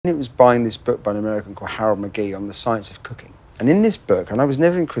It was buying this book by an American called Harold McGee on the science of cooking. And in this book, and I was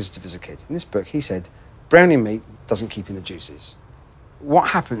never inquisitive as a kid, in this book he said, browning meat doesn't keep in the juices. What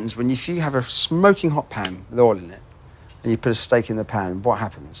happens when if you have a smoking hot pan with oil in it, and you put a steak in the pan, what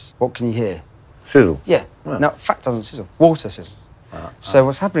happens? What can you hear? Sizzle. Yeah. Right. Now, fat doesn't sizzle, water sizzles. So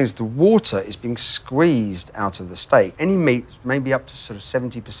what's happening is the water is being squeezed out of the steak. Any meat, maybe up to sort of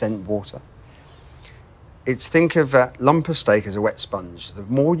 70% water. Think of a lump of steak as a wet sponge. The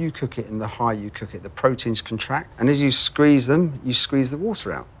more you cook it and the higher you cook it, the proteins contract. And as you squeeze them, you squeeze the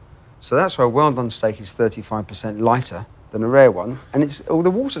water out. So that's why a well-done steak is 35% lighter than a rare one, and all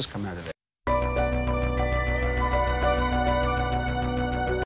the water's come out of it.